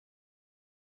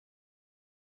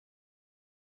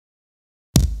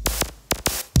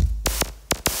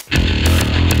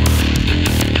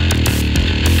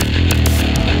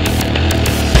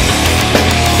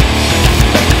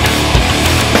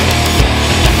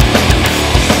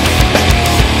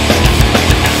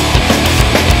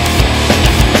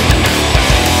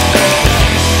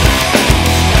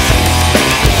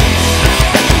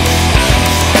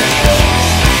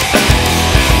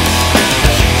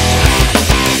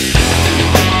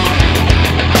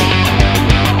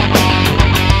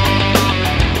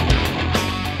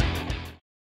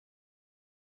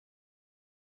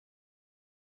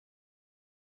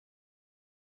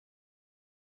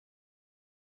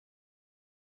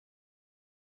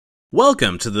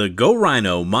Welcome to the Go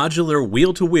Rhino Modular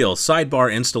Wheel-to-Wheel Sidebar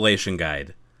Installation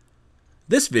Guide.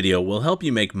 This video will help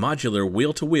you make modular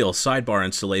wheel-to-wheel sidebar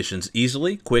installations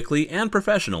easily, quickly, and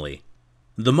professionally.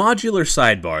 The modular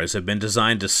sidebars have been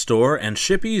designed to store and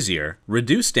ship easier,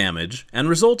 reduce damage, and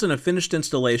result in a finished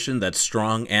installation that's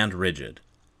strong and rigid.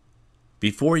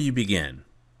 Before you begin,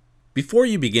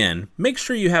 make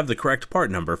sure you have the correct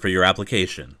part number for your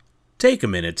application. Take a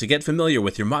minute to get familiar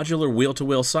with your modular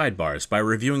wheel-to-wheel sidebars by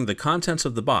reviewing the contents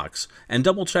of the box and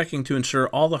double-checking to ensure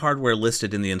all the hardware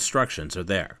listed in the instructions are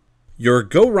there. Your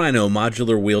Go Rhino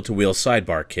modular wheel-to-wheel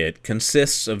sidebar kit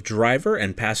consists of driver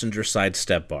and passenger side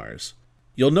step bars.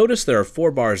 You'll notice there are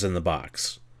 4 bars in the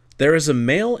box. There is a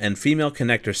male and female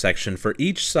connector section for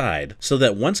each side so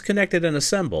that once connected and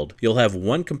assembled, you'll have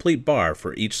one complete bar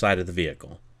for each side of the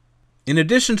vehicle. In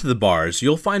addition to the bars,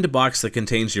 you'll find a box that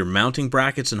contains your mounting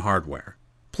brackets and hardware.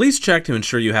 Please check to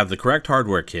ensure you have the correct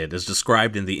hardware kit as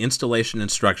described in the installation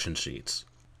instruction sheets.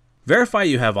 Verify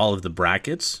you have all of the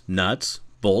brackets, nuts,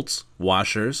 bolts,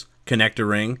 washers, connector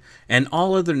ring, and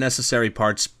all other necessary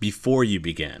parts before you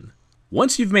begin.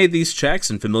 Once you've made these checks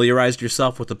and familiarized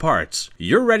yourself with the parts,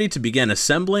 you're ready to begin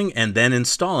assembling and then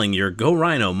installing your Go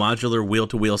Rhino modular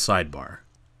wheel-to-wheel sidebar.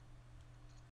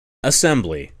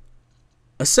 Assembly.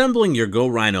 Assembling your Go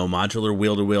Rhino modular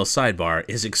wheel-to-wheel sidebar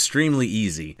is extremely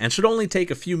easy and should only take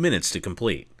a few minutes to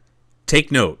complete.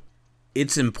 Take note,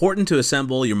 it's important to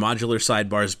assemble your modular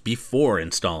sidebars before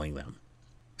installing them.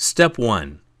 Step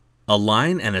 1.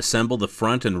 Align and assemble the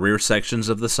front and rear sections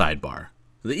of the sidebar.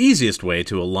 The easiest way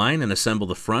to align and assemble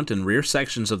the front and rear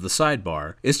sections of the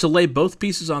sidebar is to lay both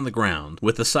pieces on the ground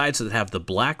with the sides that have the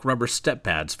black rubber step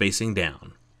pads facing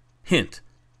down. Hint: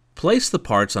 place the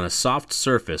parts on a soft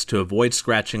surface to avoid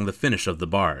scratching the finish of the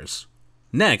bars.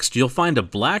 Next, you'll find a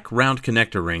black round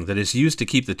connector ring that is used to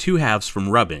keep the two halves from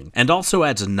rubbing and also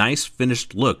adds a nice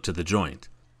finished look to the joint.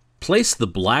 Place the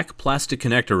black plastic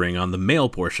connector ring on the male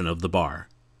portion of the bar.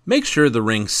 Make sure the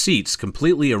ring seats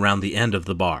completely around the end of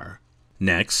the bar.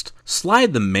 Next,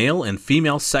 slide the male and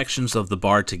female sections of the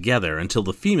bar together until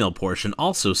the female portion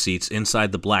also seats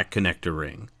inside the black connector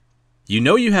ring. You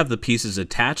know you have the pieces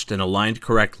attached and aligned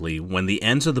correctly when the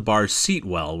ends of the bars seat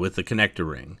well with the connector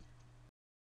ring.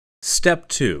 Step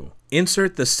 2.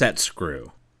 Insert the set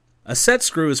screw. A set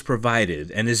screw is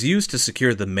provided and is used to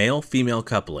secure the male-female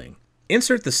coupling.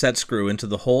 Insert the set screw into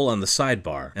the hole on the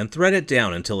sidebar and thread it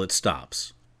down until it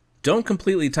stops. Don't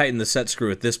completely tighten the set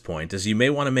screw at this point, as you may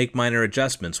want to make minor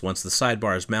adjustments once the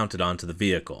sidebar is mounted onto the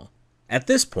vehicle. At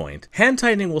this point, hand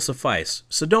tightening will suffice,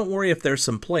 so don't worry if there's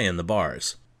some play in the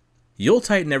bars. You'll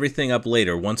tighten everything up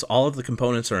later once all of the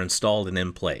components are installed and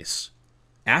in place.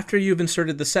 After you've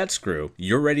inserted the set screw,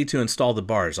 you're ready to install the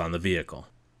bars on the vehicle.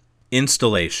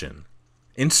 Installation.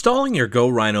 Installing your Go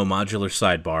Rhino modular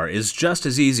sidebar is just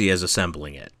as easy as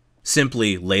assembling it.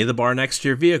 Simply lay the bar next to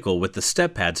your vehicle with the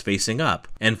step pads facing up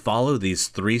and follow these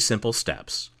 3 simple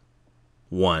steps.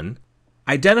 1.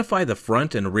 Identify the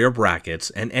front and rear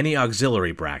brackets and any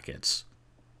auxiliary brackets.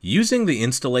 Using the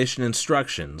installation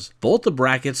instructions, bolt the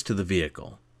brackets to the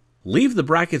vehicle. Leave the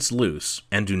brackets loose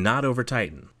and do not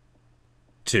over-tighten.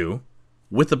 2.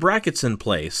 With the brackets in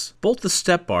place, bolt the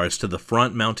step bars to the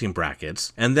front mounting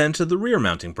brackets and then to the rear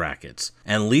mounting brackets,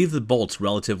 and leave the bolts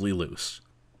relatively loose.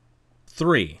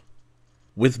 3.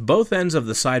 With both ends of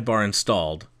the sidebar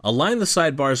installed, align the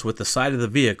sidebars with the side of the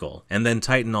vehicle and then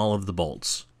tighten all of the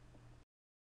bolts.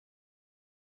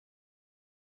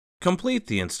 Complete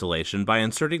the installation by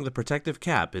inserting the protective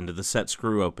cap into the set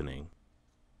screw opening.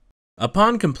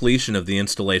 Upon completion of the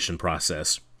installation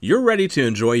process, you're ready to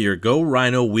enjoy your Go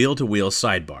Rhino wheel-to-wheel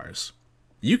sidebars.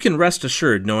 You can rest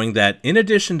assured knowing that in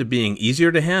addition to being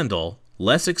easier to handle,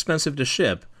 less expensive to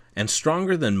ship, and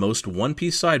stronger than most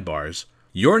one-piece sidebars,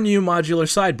 your new modular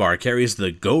sidebar carries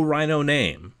the Go Rhino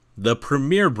name, the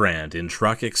premier brand in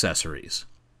truck accessories.